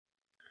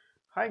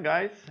Hi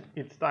guys,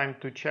 it's time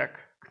to check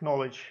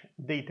knowledge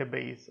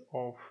database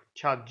of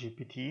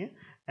ChatGPT,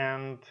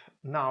 and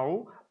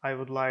now I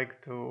would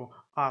like to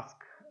ask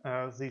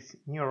this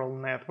neural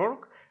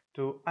network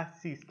to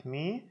assist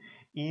me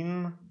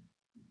in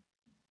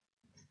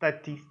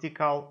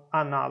statistical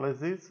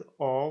analysis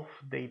of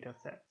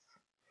datasets.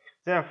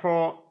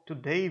 Therefore,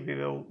 today we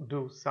will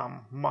do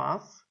some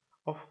math,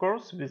 of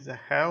course, with the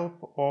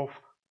help of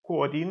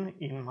coding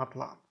in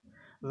Matlab.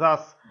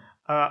 Thus,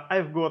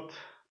 I've got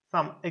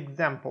some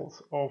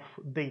examples of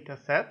data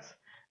sets,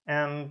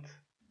 and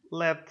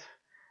let's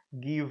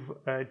give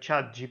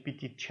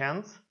ChatGPT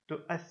chance to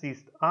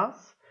assist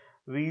us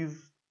with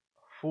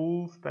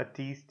full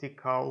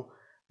statistical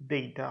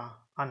data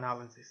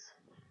analysis.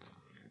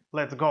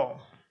 Let's go.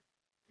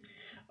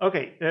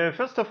 Okay,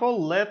 first of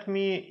all, let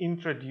me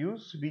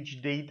introduce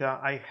which data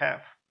I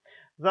have.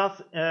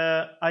 Thus,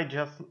 I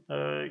just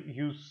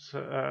use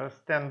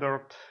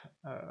standard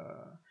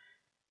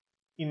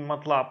in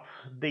Matlab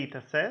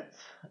datasets,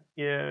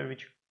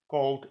 which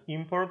called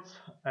imports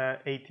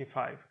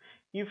 85.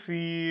 If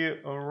we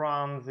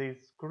run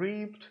this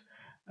script,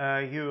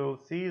 you will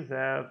see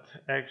that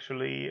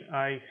actually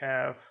I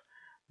have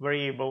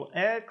variable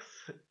x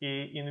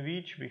in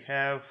which we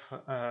have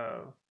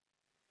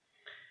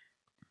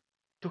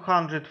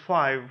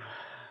 205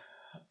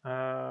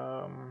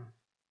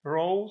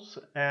 rows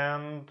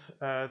and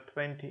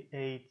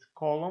 28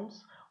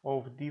 columns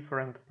of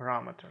different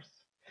parameters.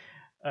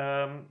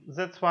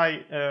 That's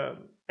why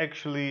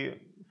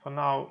actually for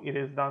now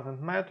it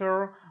doesn't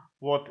matter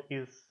what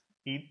is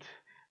it.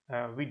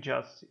 We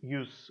just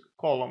use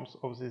columns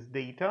of this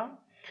data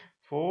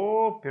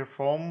for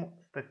perform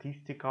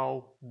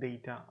statistical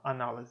data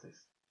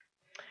analysis.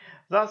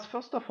 Thus,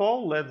 first of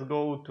all, let's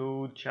go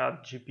to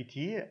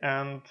ChatGPT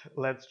and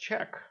let's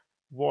check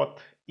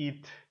what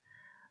it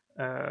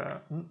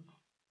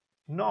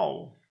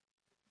know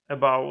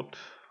about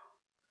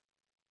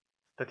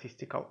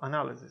statistical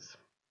analysis.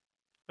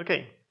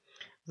 Okay,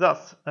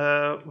 thus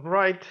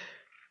write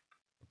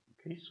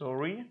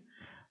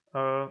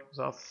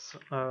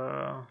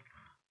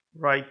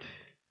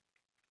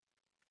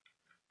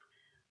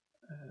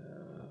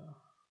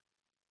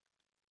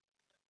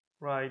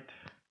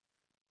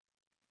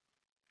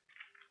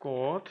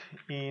code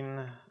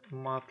in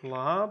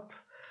Matlab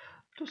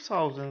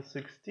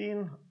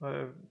 2016.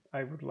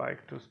 I would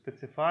like to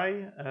specify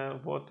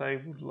what I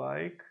would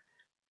like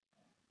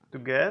to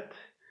get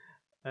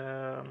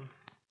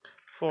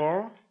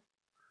for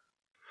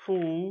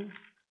full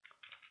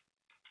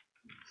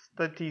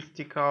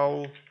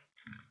statistical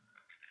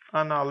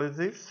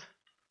analysis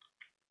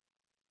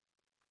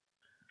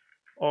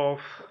of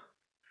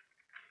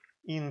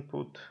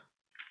input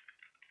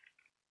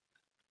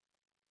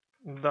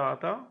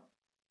data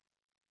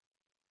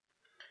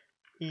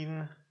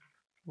in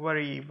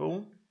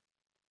variable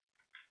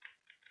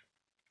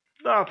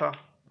data.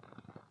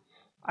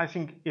 I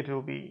think it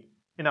will be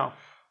enough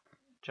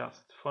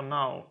just for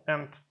now.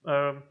 And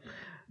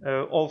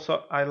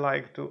also I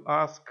like to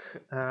ask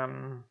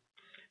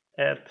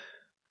add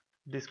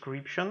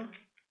description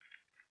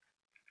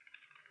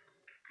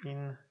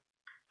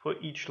for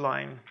each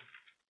line.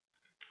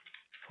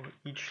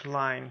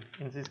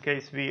 In this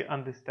case, we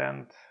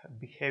understand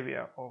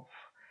behavior of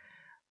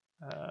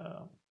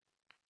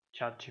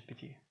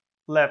ChatGPT.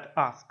 Let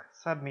ask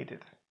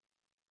submitted.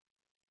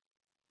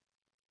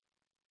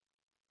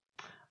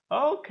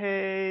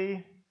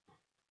 Okay.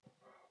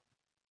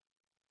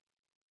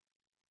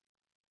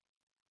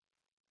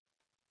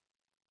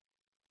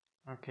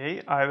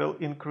 Okay, I will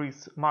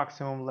increase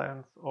maximum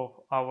length of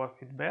our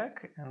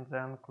feedback and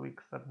then click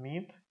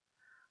submit.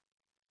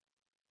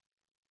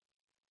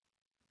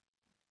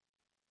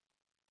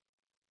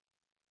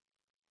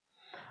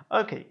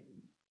 Okay,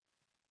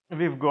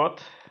 we've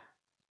got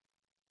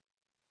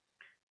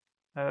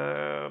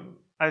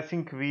I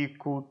think we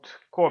could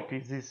copy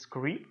this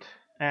script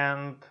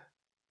and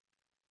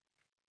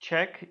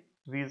check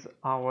with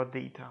our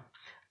data.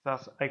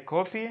 Thus I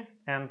copy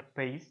and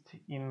paste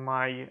in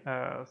my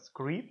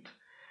script,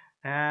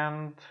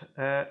 and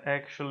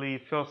actually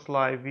first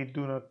line we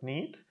do not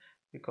need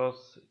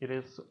because it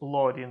is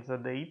loading the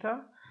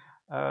data.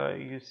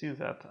 You see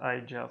that I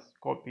just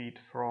copied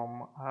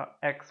from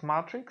X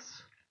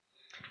matrix.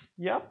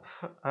 Yep.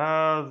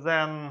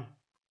 Then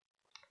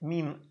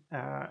mean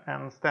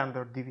and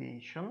standard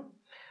deviation.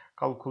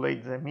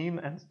 Calculate the mean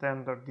and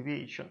standard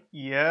deviation.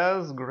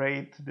 Yes,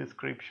 great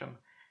description.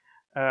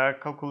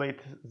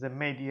 Calculate the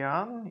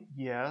median.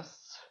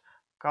 Yes.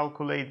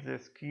 Calculate the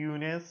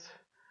skewness.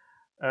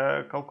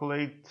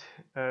 Calculate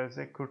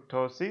the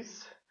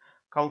kurtosis.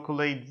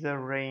 Calculate the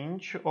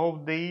range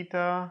of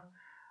data.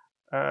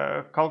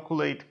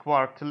 Calculate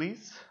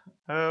quartiles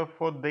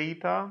for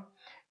data,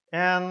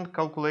 and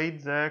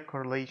calculate the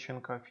correlation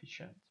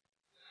coefficient.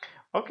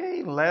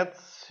 Okay,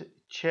 let's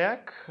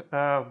check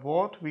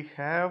what we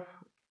have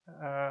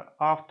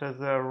after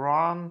the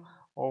run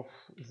of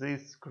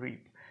this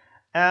script.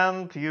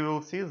 And you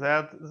will see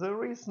that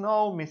there is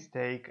no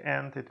mistake,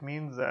 and it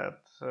means that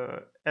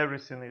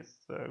everything is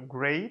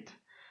great.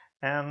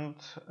 and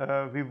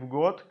we've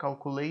got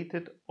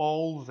calculated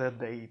all the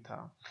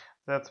data.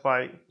 That's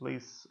why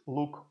please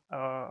look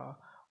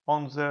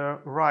on the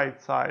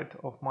right side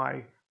of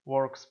my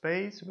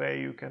workspace, where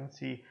you can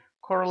see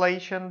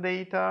correlation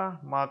data,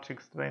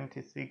 matrix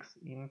 26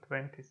 in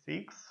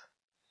 26.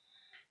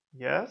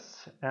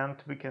 Yes,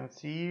 and we can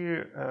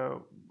see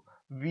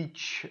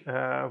which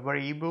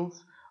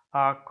variables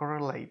are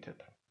correlated.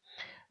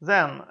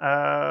 Then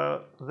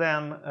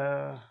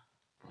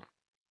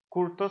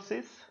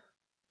kurtosis,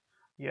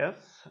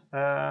 yes,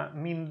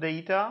 mean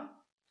data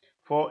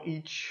for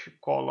each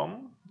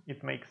column,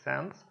 it makes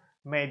sense.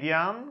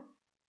 Median,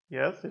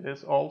 yes, it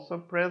is also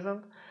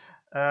present.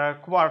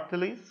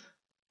 Quartiles,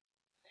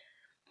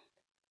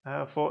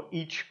 for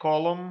each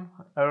column.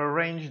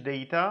 Range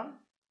data,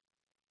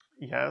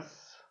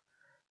 yes.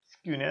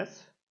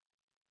 Skewness,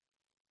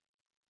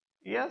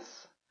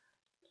 yes.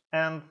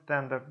 And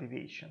standard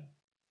deviation.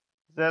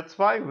 That's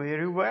why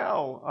very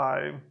well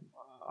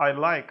I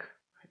like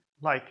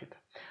it.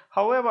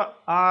 However,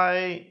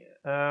 I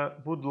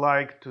would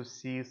like to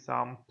see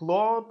some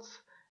plots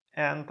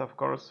and of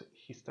course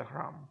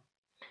histogram.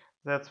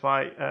 That's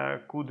why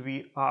could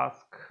we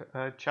ask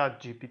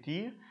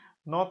ChatGPT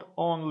not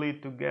only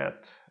to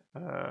get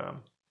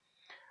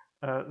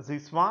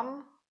this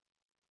one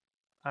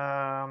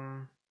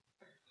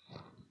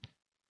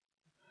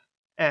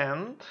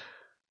and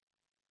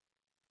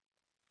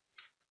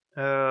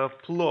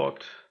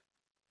plot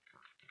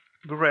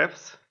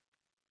graphs.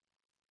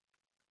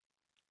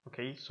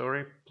 Okay,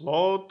 sorry,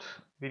 plot,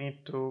 we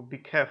need to be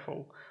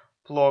careful.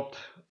 Plot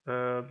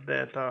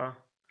data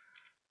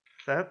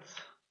sets.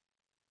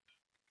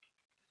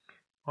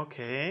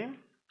 Okay,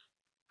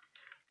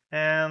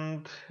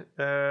 and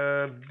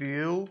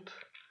build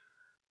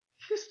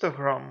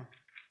histogram.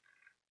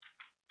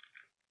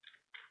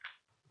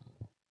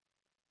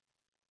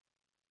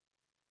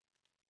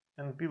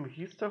 And build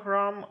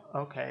histogram.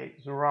 Okay,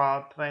 there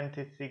are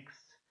 26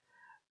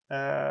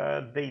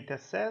 data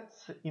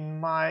sets in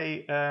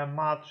my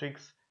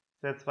matrix.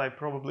 That's why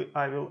probably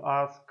I will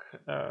ask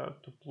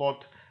to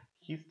plot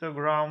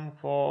histogram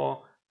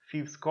for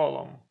fifth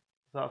column.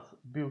 Thus,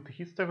 build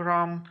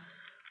histogram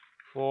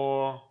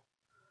for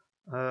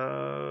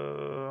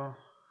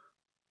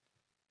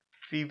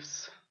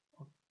fifth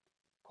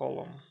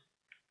column.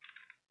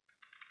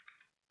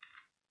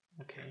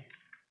 Okay,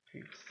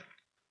 fifth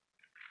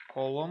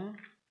column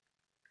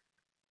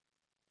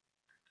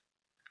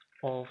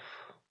of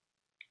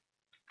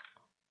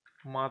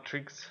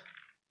matrix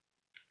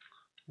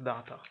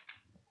data.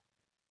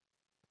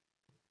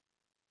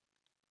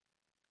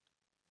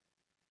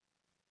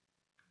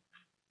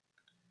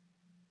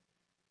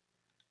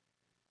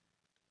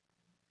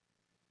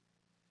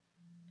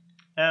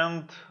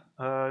 And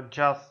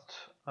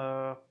just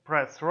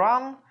press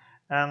run,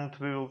 and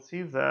we will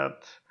see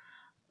that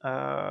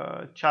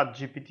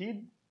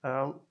ChatGPT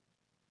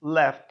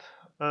left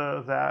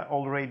the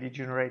already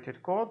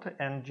generated code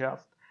and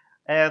just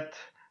add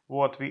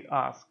what we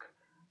ask.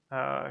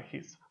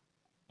 His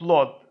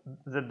plot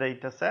the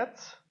data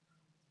sets,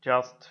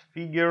 just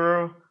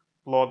figure,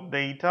 plot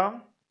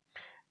data,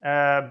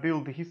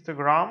 build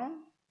histogram,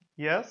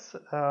 yes,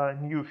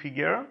 new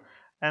figure,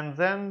 and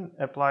then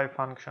apply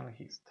function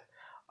hist.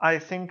 I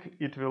think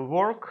it will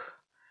work.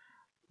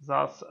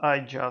 Thus I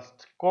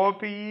just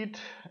copy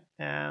it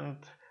and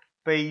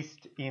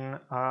paste in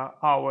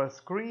our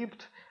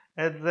script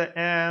at the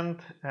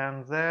end,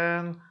 and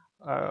then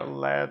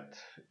let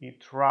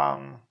it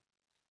run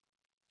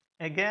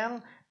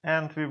again,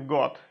 and we've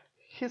got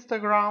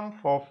histogram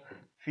for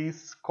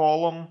fifth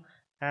column,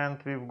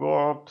 and we've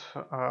got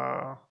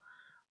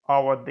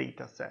our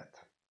data set.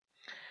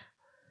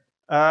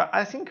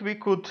 I think we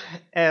could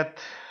add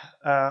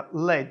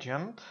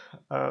legend.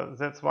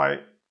 That's why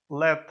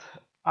let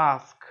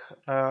ask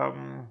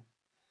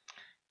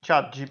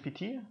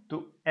ChatGPT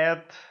to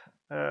add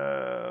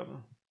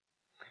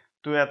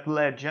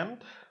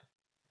legend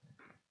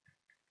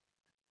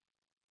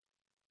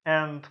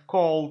and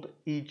called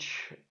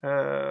each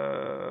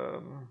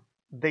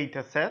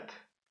data set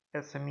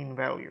as a mean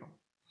value.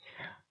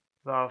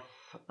 Thus,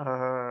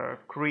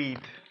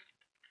 create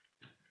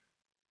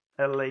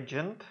a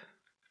legend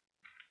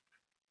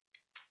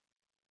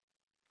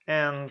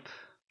and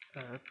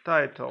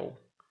title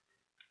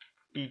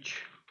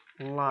each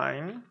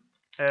line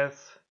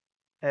as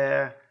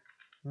a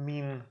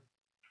mean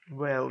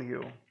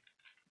value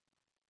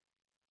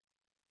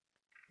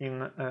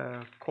in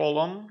a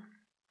column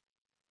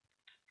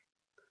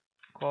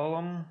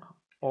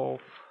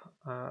of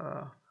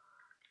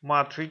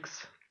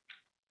matrix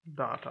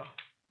data.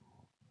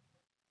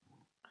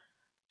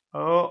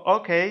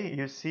 Okay,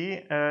 you see,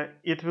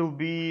 it will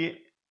be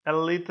a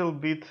little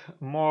bit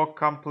more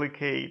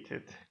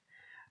complicated.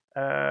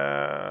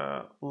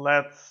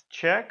 Let's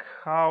check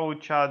how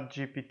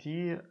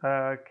ChatGPT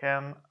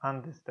can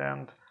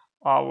understand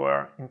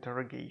our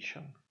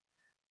interrogation.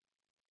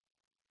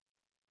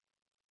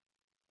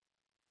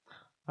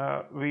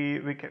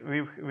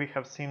 We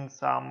have seen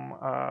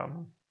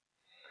some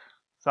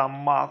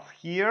some math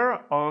here.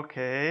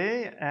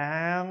 Okay,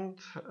 and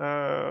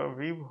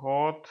we've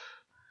got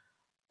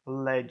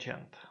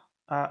legend.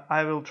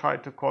 I will try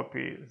to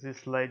copy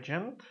this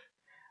legend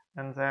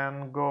and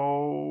then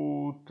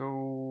go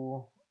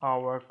to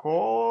our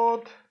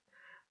code,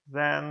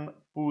 then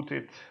put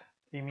it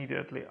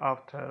immediately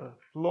after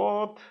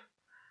plot.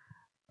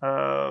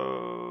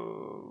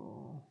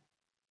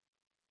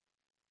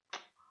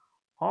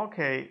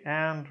 Okay,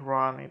 and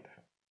run it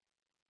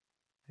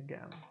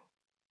again.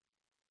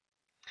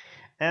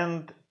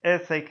 And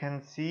as I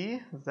can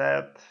see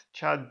that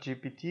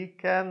ChatGPT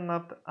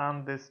cannot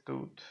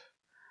understood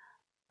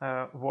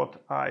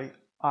what I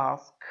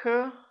ask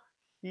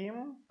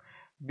him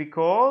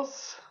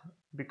because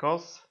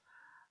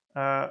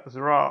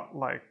there are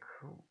like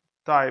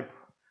type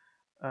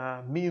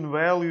mean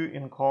value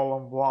in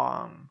column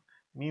 1,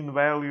 mean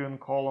value in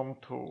column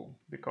 2,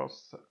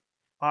 because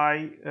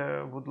I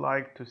would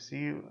like to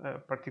see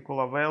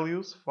particular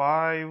values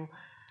 5,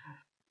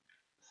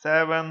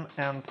 7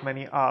 and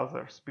many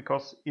others,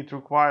 because it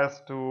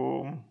requires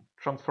to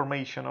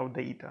transformation of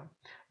data.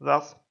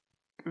 Thus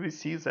we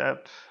see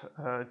that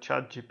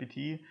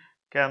ChatGPT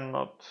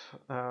cannot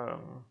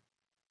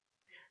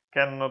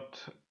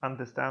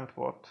understand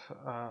what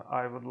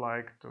I would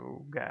like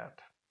to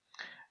get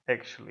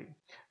actually.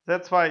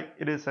 That's why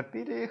it is a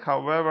pity.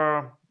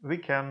 However, we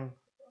can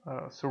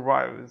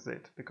survive with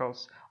it,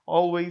 because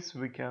always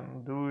we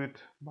can do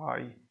it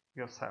by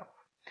yourself.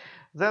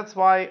 That's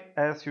why,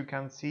 as you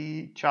can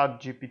see,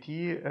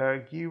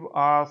 ChatGPT give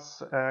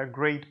us a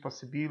great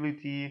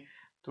possibility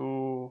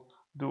to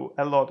do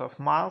a lot of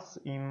math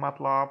in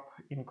Matlab,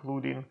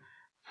 including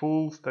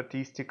full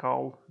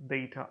statistical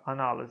data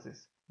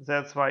analysis.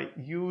 That's why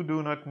you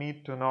do not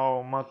need to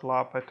know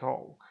Matlab at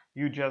all.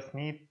 You just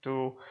need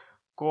to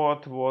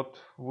code what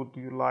would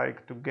you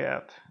like to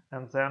get,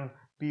 and then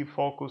be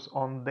focused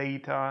on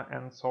data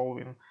and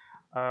solving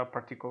a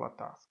particular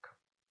task.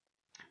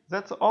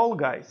 That's all,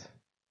 guys.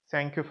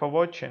 Thank you for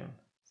watching.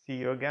 See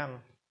you again.